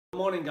Good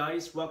morning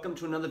guys, welcome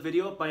to another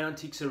video by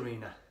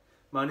AntiquesArena.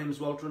 My name is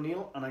Walter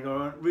O'Neill and I got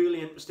a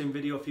really interesting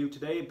video for you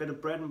today. A bit of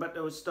bread and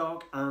butter with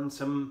stock and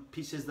some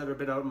pieces that are a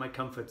bit out of my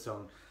comfort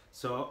zone.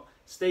 So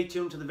stay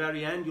tuned to the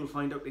very end, you'll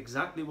find out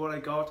exactly what I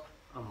got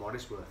and what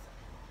it's worth.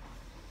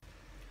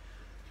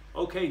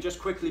 Okay, just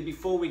quickly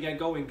before we get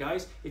going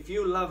guys, if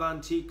you love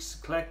antiques,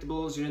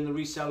 collectibles, you're in the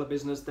reseller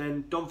business,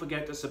 then don't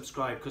forget to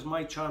subscribe because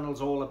my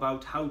channel's all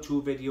about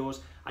how-to videos.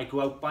 I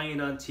go out buying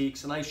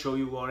antiques and I show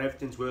you what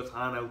everything's worth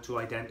and how to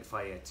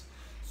identify it.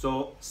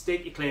 So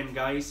stake your claim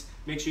guys,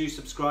 make sure you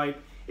subscribe.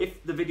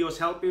 If the videos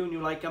help you and you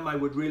like them, I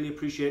would really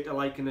appreciate a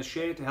like and a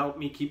share to help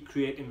me keep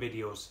creating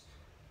videos.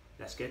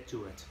 Let's get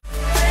to it.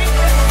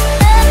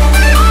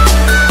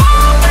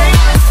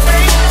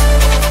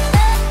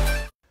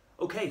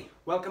 Okay,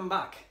 welcome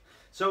back.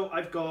 So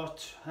I've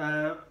got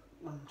about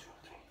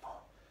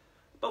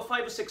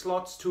 5 or 6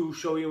 lots to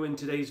show you in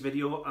today's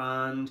video,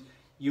 and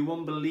you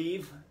won't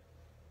believe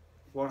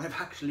what I've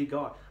actually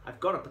got. I've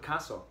got a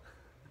Picasso.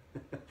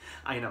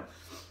 I know.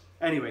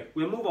 Anyway,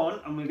 we'll move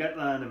on and we'll get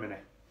there in a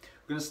minute.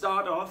 We're going to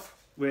start off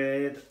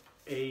with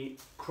a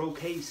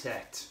croquet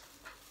set.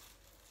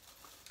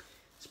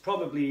 It's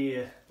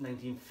probably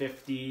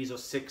 1950s or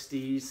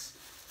 60s.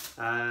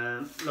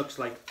 Looks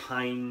like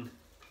pine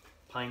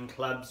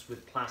clubs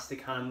with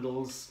plastic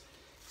handles.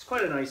 It's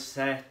quite a nice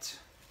set.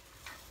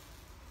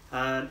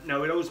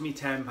 Now it owes me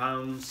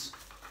 £10,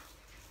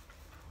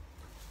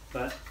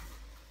 but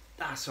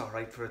that's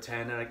alright for a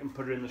tenner. I can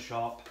put it in the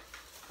shop.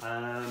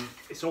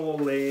 It's all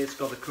there. It's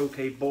got the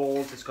croquet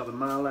balls, it's got the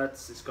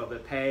mallets, it's got the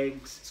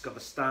pegs, it's got the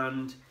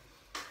stand.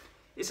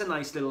 It's a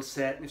nice little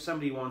set, and if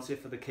somebody wants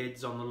it for the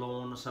kids on the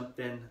lawn or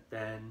something,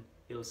 then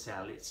it'll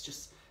sell. It's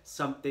just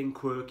something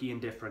quirky and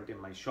different in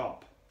my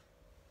shop.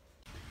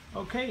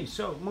 Okay,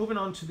 so moving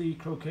on to the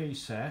croquet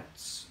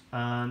sets,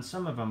 and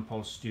some of them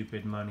pull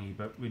stupid money,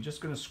 but we're just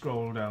going to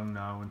scroll down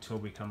now until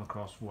we come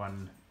across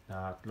one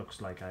that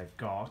looks like I've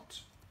got,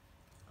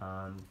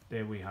 and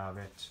there we have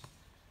it.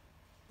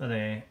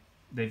 There,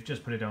 they've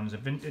just put it down as a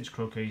vintage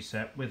croquet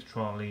set with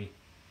trolley.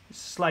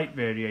 Slight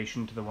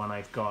variation to the one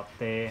I've got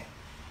there,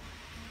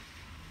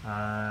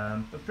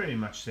 but pretty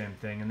much same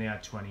thing, and they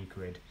had 20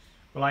 quid.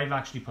 Well, I've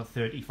actually put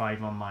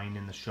 35 on mine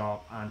in the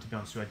shop, and to be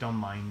honest with you, I don't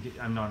mind.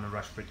 I'm not in a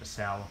rush for it to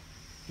sell.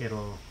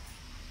 It'll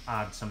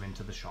add something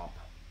to the shop.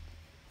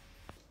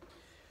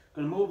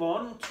 I'm going to move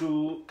on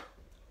to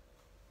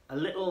a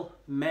little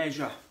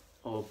measure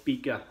or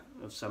beaker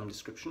of some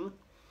description.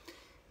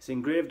 It's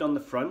engraved on the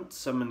front,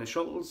 some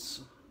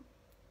initials.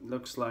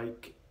 Looks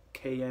like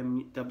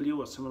KMW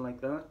or something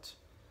like that.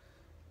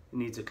 It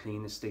needs a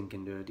clean, it's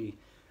stinking dirty.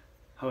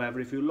 However,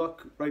 if you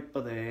look right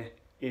by there,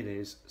 it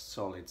is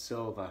solid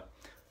silver,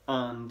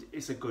 and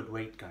it's a good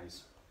weight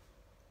guys.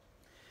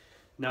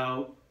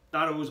 Now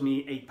that owes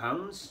me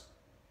 £8,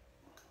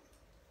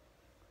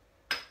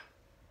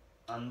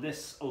 and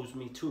this owes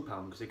me £2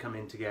 because they come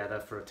in together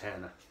for a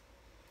tenner.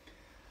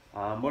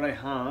 What I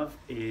have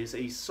is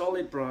a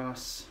solid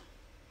brass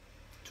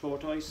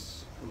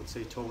tortoise, I would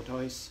say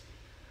tortoise,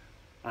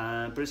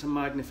 but it's a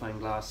magnifying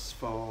glass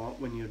for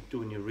when you're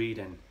doing your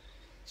reading.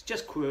 It's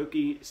just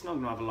quirky, it's not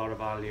going to have a lot of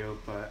value,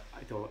 but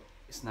I thought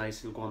it's nice.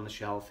 It'll go on the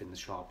shelf in the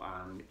shop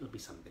and it'll be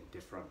something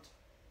different.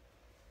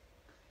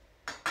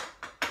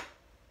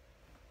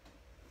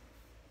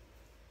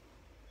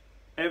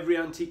 Every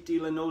antique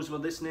dealer knows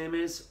what this name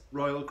is,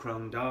 Royal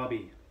Crown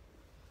Derby.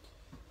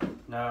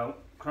 Now,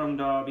 Crown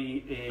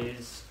Derby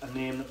is a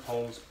name that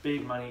pulls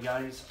big money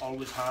guys,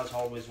 always has,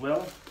 always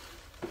will.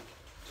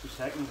 2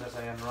 seconds as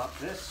I unwrap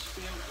this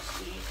for you to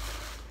see.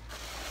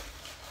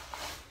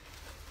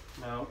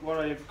 Now, what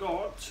I've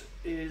got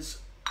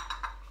is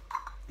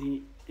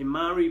the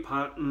Imari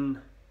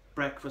pattern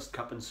breakfast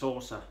cup and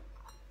saucer.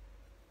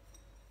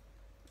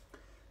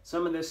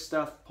 Some of this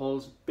stuff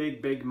pulls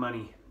big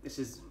money. This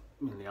is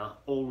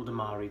old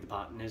Imari, the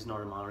pattern is,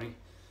 not Imari.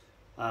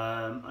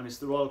 And it's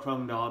the Royal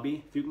Crown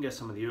Derby. If you can get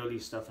some of the early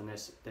stuff in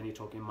this, then you're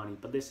talking money.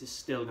 But this is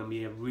still going to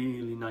be a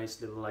really nice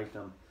little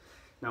item.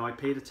 Now I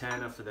paid a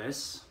tenner for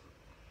this,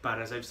 but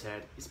as I've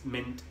said, it's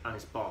mint and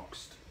it's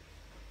boxed.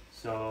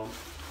 So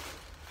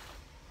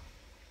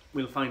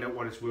we'll find out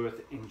what it's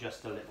worth in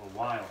just a little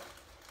while.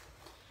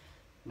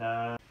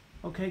 Now,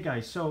 okay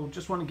guys, so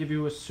just want to give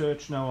you a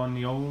search now on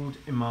the old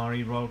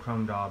Imari Royal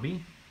Crown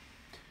Derby.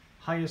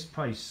 Highest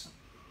price.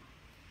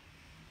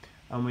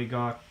 And we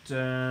got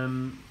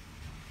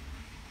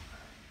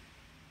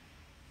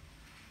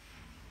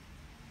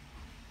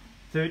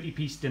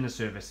 30-piece dinner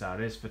service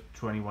that is for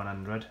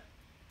 2100.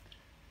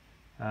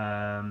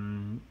 A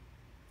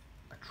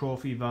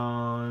trophy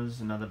vase,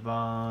 another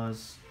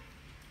vase,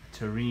 a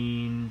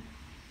tureen.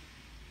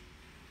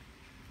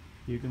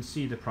 You can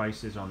see the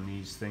prices on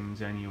these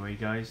things anyway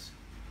guys.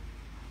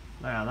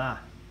 Look at that. A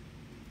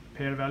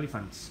pair of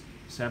elephants,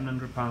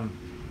 £700.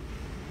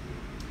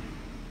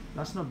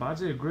 That's not bad,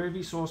 is it? A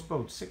gravy sauce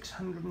boat,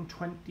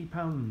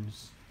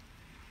 £620.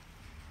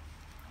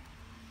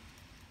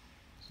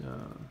 So,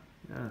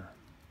 yeah.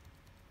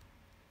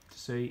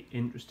 say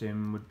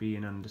interesting would be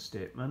an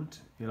understatement.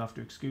 You'll have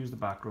to excuse the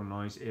background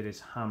noise. It is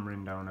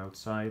hammering down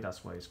outside,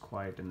 that's why it's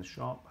quiet in the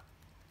shop.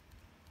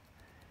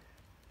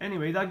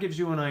 Anyway, that gives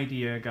you an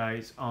idea,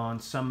 guys, on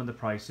some of the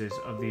prices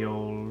of the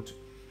old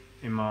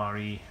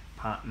Imari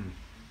pattern.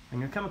 I'm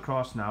going to come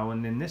across now,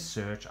 and in this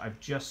search I've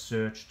just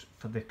searched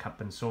for the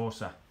cup and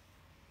saucer,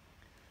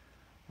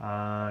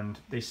 and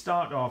they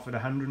start off at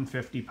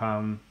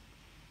 £150,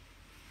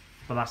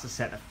 but that's a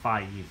set of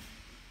 5.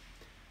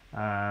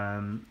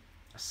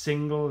 A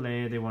single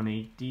there they want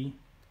 80,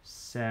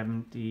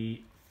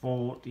 70,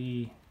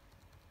 40,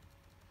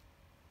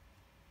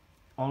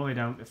 all the way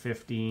down to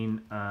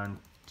 15 and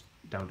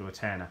down to a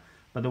tenner.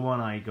 But the one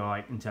I got,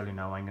 I can tell you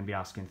now, I'm going to be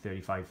asking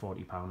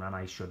 £35–40, and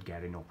I should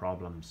get it no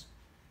problems.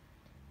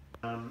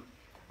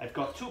 I've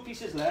got 2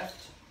 pieces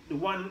left. The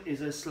one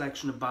is a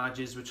selection of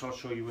badges, which I'll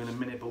show you in a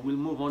minute, but we'll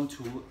move on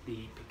to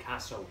the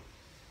Picasso.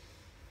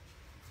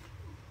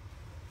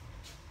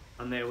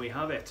 And there we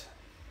have it.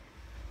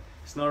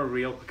 It's not a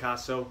real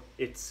Picasso,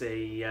 it's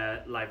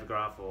a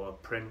lithograph or a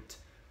print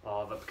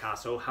of a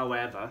Picasso.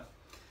 However,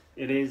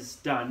 it is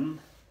done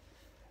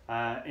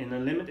in a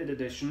limited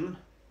edition,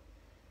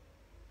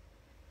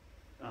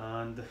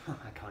 and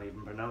I can't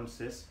even pronounce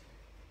this,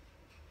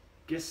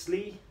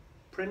 Giclee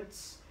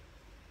prints,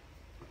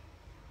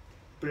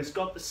 but it's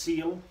got the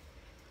seal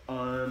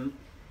on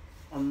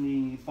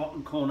the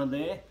bottom corner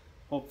there.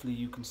 Hopefully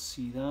you can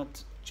see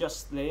that.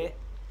 Just there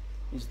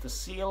is the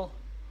seal.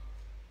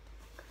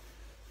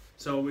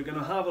 So we're going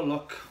to have a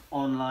look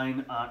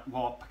online at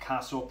what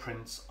Picasso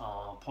prints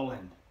are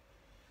pulling.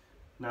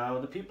 Now,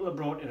 the people that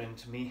brought it in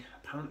to me,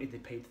 apparently they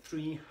paid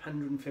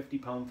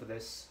 £350 for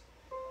this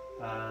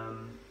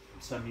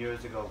some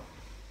years ago.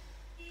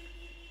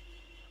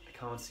 I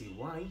can't see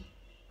why.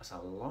 That's a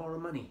lot of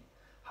money.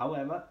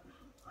 However,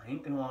 I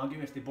ain't going to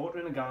argue. If they bought it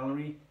in a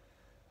gallery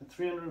at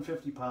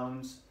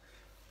 £350,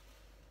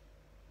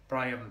 but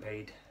I haven't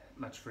paid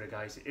much for it,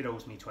 guys. It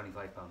owes me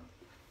 £25.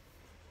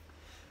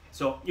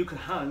 So you can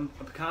hang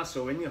a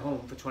Picasso in your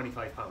home for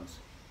 £25.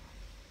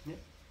 Yeah.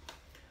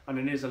 And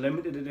it is a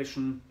limited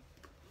edition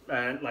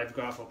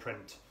lithograph or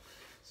print.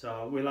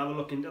 So we'll have a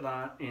look into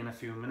that in a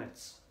few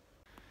minutes.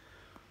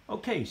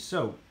 Okay,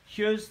 so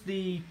here's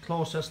the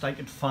closest I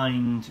could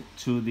find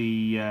to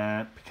the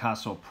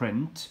Picasso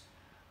print.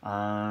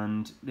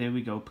 And there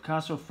we go,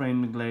 Picasso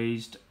framed and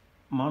glazed,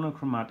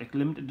 monochromatic,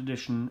 limited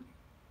edition,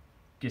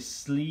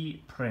 Giclee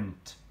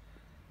print.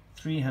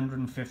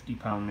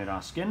 £350 they're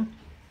asking.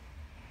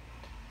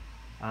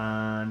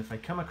 And if I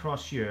come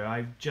across here,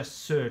 I've just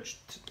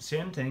searched,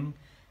 same thing,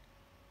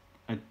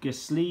 a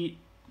Giclee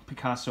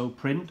Picasso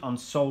print on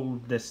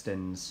sold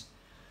listings.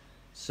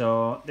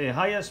 So the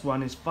highest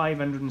one is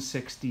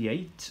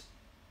 568.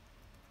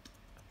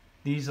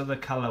 These are the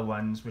colour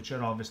ones, which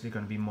are obviously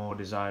going to be more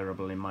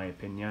desirable in my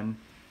opinion,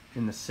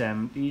 in the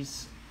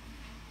 70s.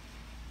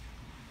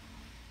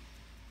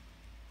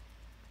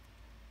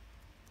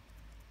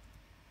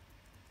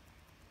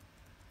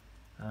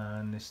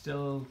 And they're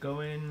still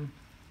going.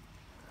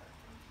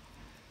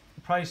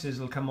 The prices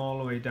will come all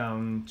the way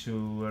down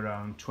to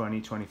around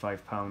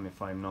 £20–25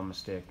 if I'm not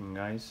mistaken,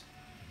 guys.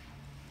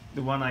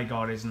 The one I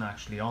got isn't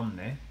actually on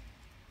there.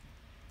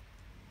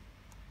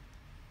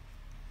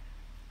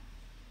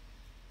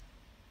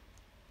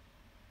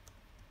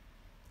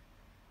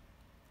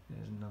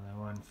 There's another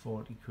one,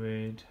 40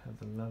 quid of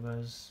the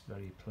lovers,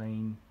 very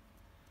plain.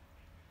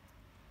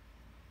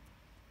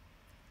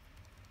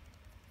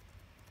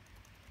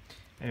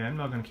 Anyway, I'm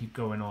not going to keep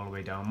going all the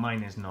way down,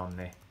 mine isn't on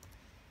there.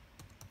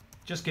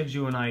 Just gives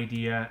you an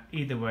idea.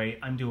 Either way,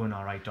 I'm doing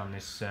alright on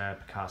this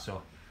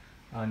Picasso.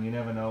 And you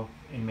never know,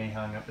 it may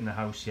hang up in the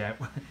house yet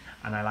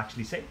and I'll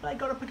actually say, well, I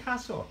got a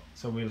Picasso.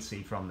 So we'll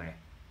see from there.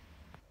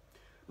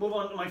 Move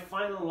on to my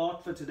final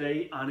lot for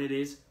today, and it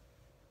is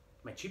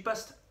my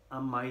cheapest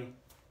and my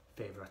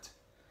favourite.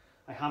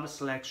 I have a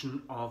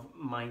selection of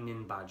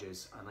mining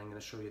badges and I'm going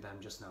to show you them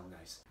just now,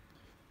 guys.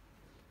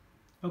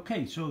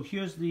 Okay, so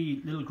here's the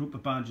little group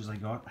of badges I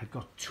got. I've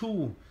got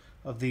 2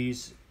 of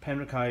these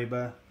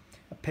Penrhiwciber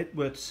pit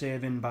worth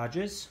saving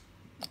badges.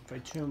 If I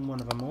turn one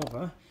of them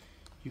over,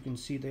 you can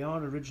see they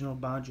are original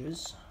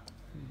badges.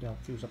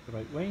 That fuse up the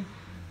right way.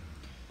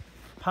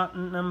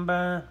 Patent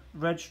number,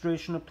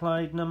 registration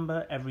applied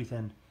number,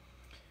 everything.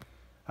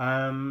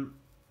 We're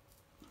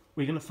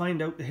going to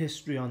find out the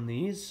history on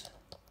these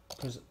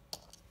because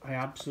I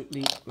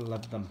absolutely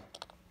love them.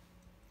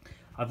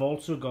 I've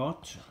also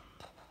got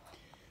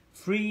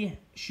 3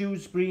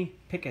 Shrewsbury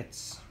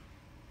pickets.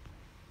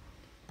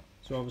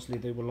 So obviously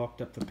they were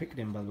locked up for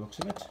picketing by the looks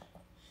of it.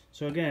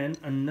 So again,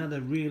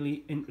 another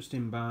really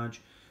interesting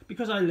badge.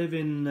 Because I live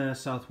in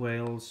South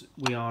Wales,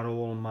 we are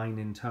all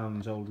mining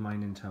towns, old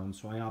mining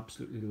towns, so I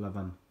absolutely love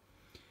them.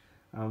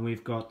 And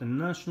we've got the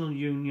National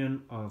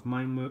Union of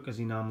Mine Workers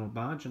enamel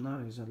badge, and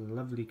that is a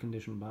lovely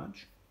condition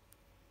badge.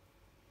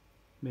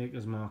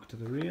 Maker's mark to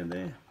the rear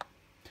there.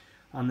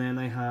 And then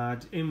I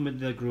had, in with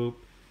the group,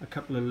 a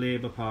couple of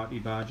Labour Party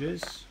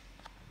badges.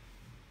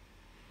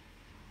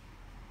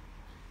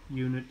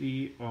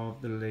 Unity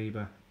of the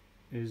Labour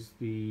is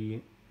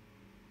the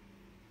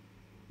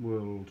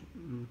world.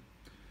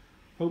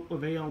 Hope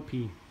of ALP.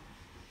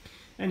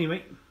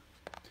 Anyway,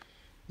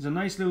 there's a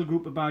nice little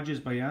group of badges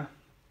by here.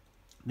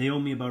 They owe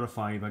me about a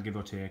 £5, give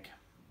or take.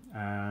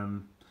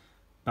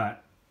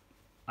 But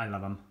I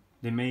love them.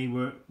 They may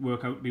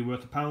work out to be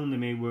worth £1, they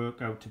may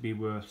work out to be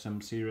worth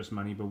some serious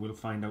money, but we'll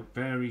find out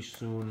very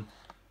soon.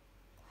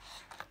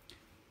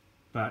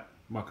 But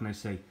what can I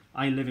say?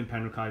 I live in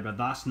Penrhiwciber.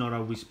 That's not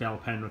how we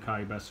spell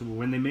Penrhiwciber. So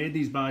when they made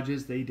these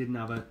badges, they didn't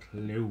have a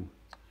clue.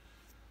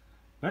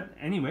 But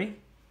anyway,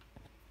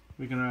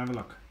 we're going to have a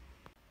look.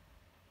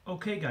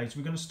 Okay guys,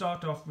 we're going to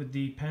start off with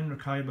the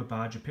Penrhiwciber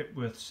badge, a pit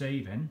worth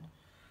saving.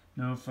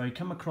 Now if I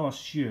come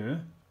across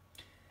here,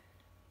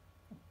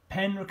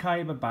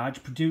 Penrhiwciber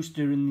badge produced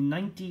during the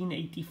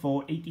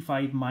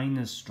 1984-85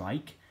 miners'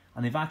 strike,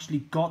 and they've actually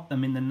got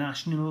them in the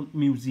National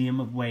Museum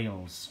of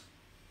Wales.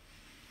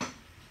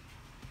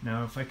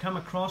 Now if I come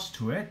across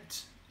to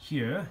it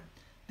here,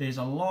 there's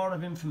a lot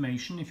of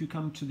information. If you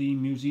come to the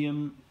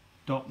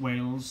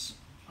museum.wales,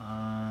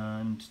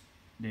 and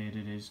there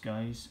it is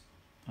guys.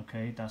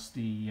 Okay, that's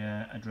the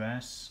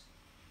address.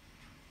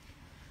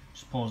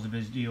 Just pause the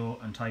video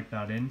and type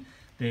that in.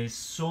 There's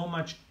so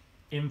much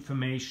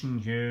information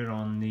here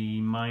on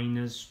the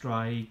miners'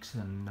 strikes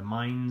and the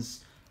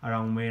mines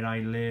around where I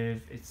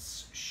live.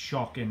 It's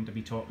shocking, to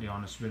be totally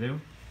honest with you.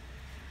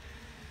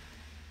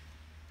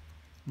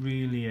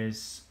 Really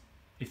is.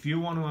 If you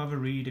want to have a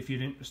read, if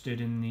you're interested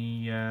in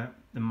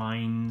the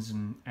mines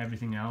and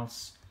everything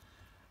else,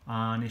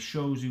 and it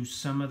shows you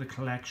some of the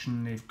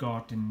collection they've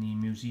got in the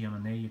museum,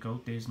 and there you go,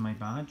 there's my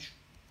badge.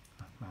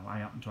 Well, I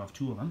happen to have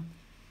two of them.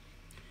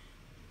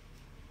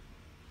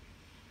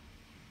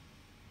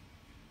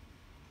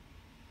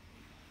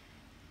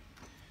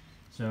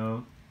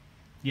 So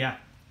yeah,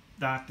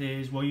 that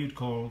is what you'd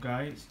call,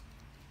 guys,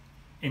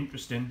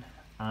 interesting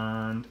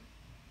and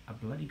a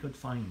bloody good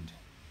find.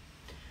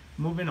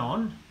 Moving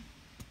on,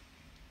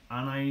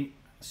 and I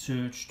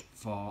searched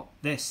for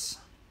this.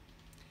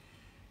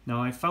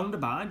 Now I found a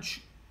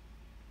badge,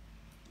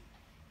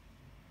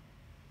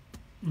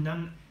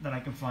 none that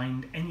I can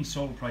find any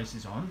sold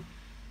prices on,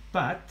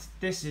 but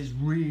this is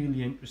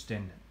really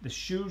interesting. The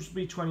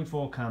Shrewsbury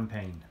 24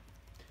 campaign,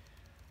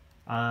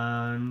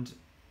 and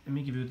let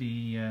me give you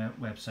the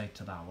website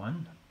to that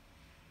one.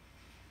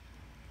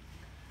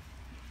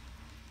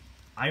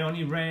 I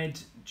only read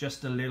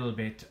just a little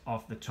bit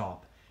off the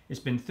top. It's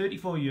been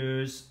 34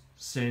 years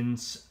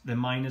since the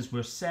miners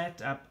were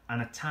set up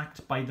and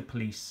attacked by the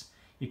police.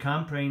 Your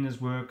campaign has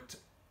worked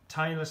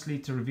tirelessly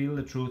to reveal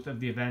the truth of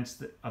the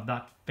events of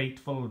that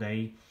fateful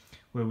day,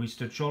 where we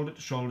stood shoulder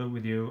to shoulder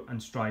with you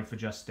and strive for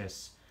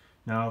justice.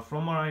 Now,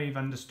 from what I've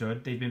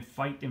understood, they've been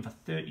fighting for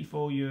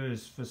 34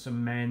 years for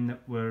some men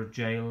that were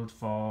jailed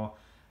for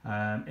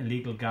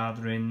illegal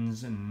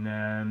gatherings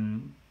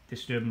and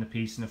disturbing the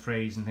peace and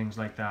affrays and things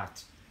like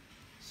that.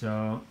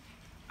 So,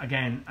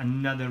 again,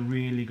 another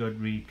really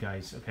good read,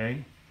 guys,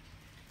 okay?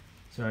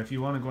 So if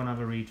you want to go and have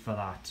a read for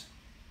that.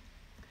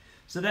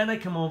 So then I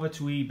come over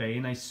to eBay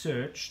and I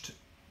searched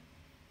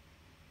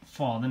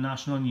for the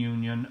National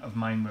Union of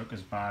Mine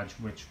Workers badge,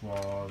 which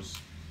was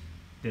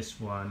this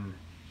one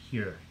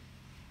here.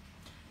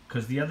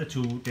 Because the other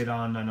two that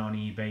aren't on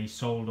eBay,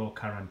 sold or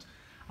current.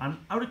 And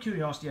out of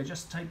curiosity, I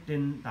just typed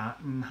in that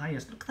and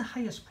highest. Look at the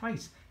highest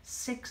price,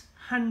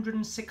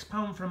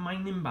 £606 for a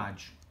mining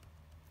badge.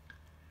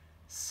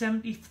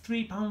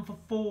 £73 for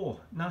 4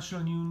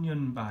 National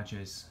Union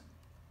badges.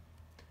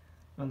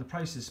 Well, the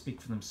prices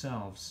speak for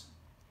themselves.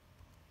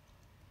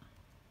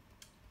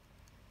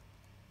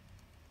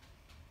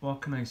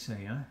 What can I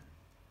say, huh?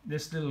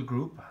 This little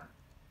group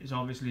is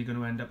obviously going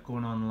to end up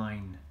going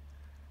online.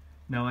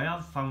 Now I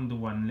have found the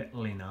one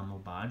little enamel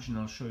badge, and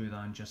I'll show you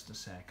that in just a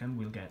second.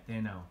 We'll get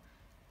there now.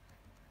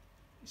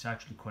 It's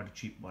actually quite a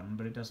cheap one,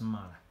 but it doesn't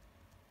matter.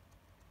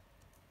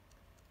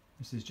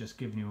 This is just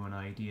giving you an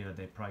idea of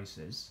their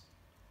prices.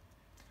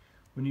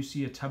 When you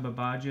see a tub of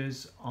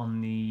badges on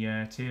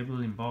the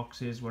table, in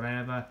boxes,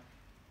 whatever,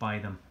 buy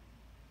them.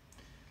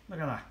 Look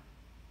at that.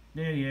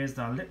 There he is,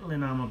 that little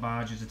enamel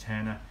badge is a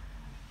tenner.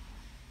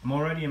 I'm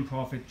already in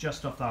profit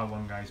just off that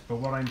one, guys, but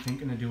what I'm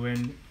thinking of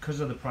doing, because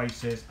of the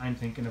prices, I'm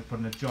thinking of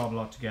putting a job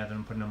lot together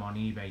and putting them on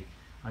eBay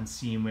and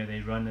seeing where they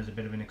run as a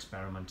bit of an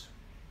experiment.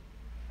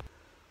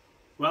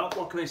 Well,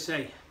 what can I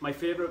say? My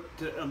favourite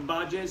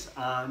badges,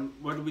 and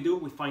what do?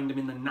 We find them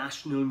in the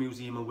National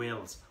Museum of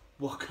Wales.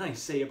 What can I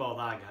say about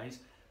that, guys?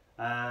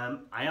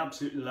 I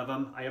absolutely love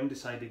them. I haven't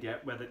decided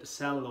yet whether to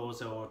sell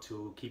those or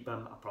to keep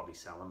them. I'll probably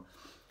sell them.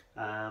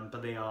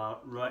 But they are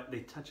right. They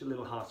touch a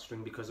little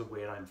heartstring because of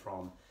where I'm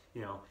from.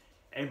 You know,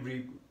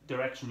 every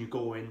direction you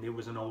go in, there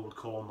was an old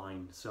coal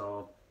mine.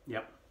 So,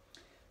 yep.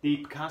 The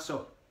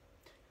Picasso,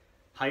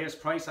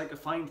 highest price I could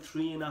find,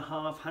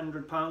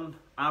 £350.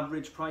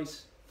 Average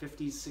price,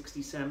 50s,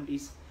 60s,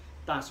 70s.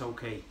 That's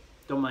okay.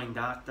 Don't mind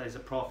that. There's a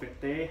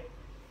profit there.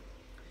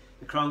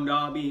 The Crown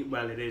Derby,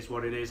 well, it is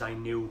what it is. I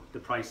knew the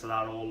price of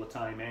that all the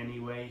time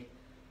anyway.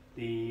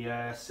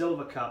 The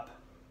Silver Cup,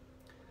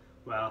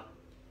 well,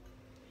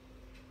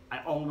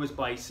 I always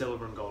buy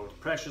silver and gold.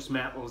 Precious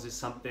metals is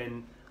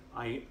something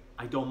I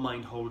I don't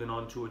mind holding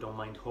on to, I don't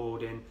mind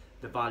hoarding.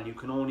 The value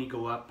can only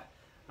go up.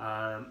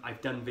 I've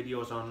done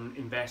videos on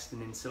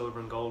investing in silver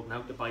and gold and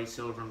how to buy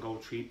silver and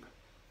gold cheap.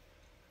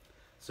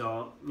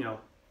 So, you know,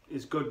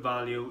 it's good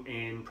value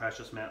in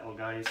precious metal,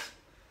 guys.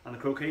 And the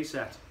croquet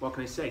set, what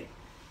can I say?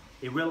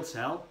 It will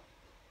sell.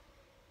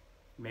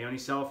 It may only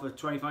sell for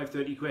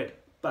 25-30 quid,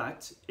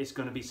 but it's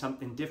going to be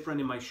something different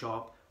in my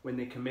shop. When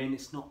they come in,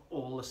 it's not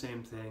all the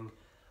same thing.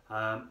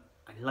 I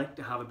like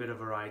to have a bit of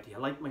variety. I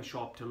like my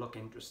shop to look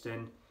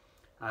interesting.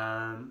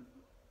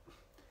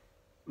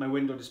 My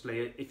window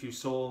display, if you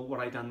saw what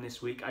I done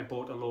this week, I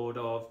bought a load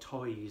of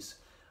toys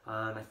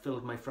and I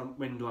filled my front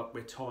window up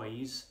with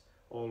toys,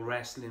 all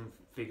wrestling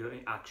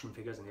action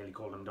figures, I nearly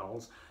call them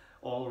dolls,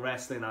 all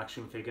wrestling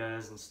action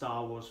figures and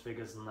Star Wars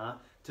figures and that,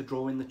 to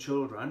draw in the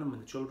children. And when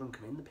the children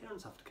come in, the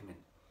parents have to come in,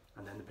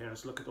 and then the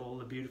parents look at all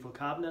the beautiful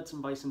cabinets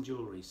and buy some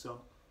jewellery.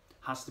 So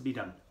has to be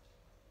done.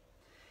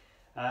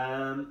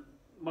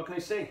 What can I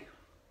say?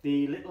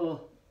 The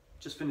little,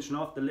 just finishing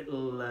off, the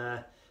little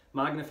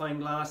magnifying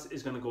glass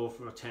is going to go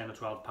for £10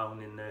 or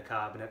 £12 in the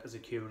cabinet as a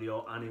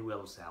curio, and it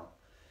will sell.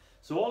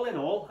 So all in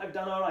all, I've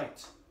done all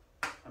right.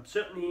 I'm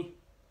certainly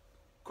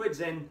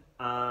quids in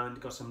and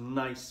got some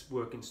nice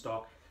working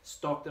stock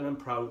that I'm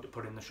proud to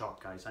put in the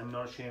shop, guys. I'm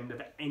not ashamed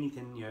of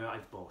anything here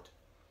I've bought.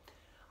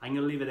 I'm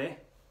going to leave it there.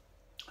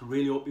 I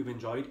really hope you've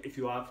enjoyed. If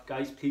you have,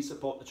 guys, please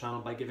support the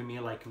channel by giving me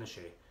a like and a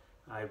share.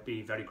 I'd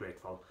be very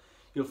grateful.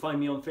 You'll find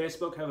me on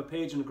Facebook. I have a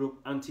page and a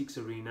group,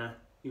 AntiquesArena.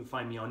 You'll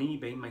find me on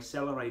eBay. My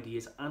seller ID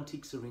is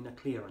AntiquesArena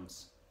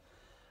Clearance.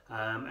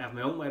 I have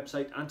my own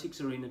website,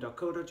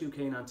 antiquesarena.co.uk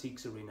and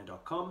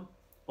antiquesarena.com,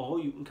 or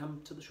you can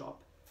come to the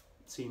shop,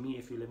 see me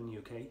if you live in the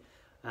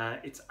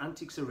UK. It's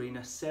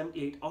AntiquesArena,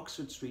 78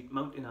 Oxford Street,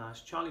 Mountain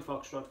Ash, Charlie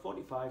Foxtrot,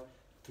 45,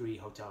 3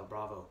 Hotel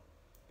Bravo.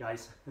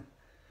 Guys,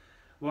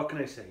 what can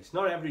I say? It's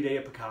not every day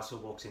a Picasso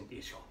walks into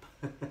your shop.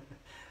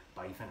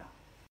 Bye for now.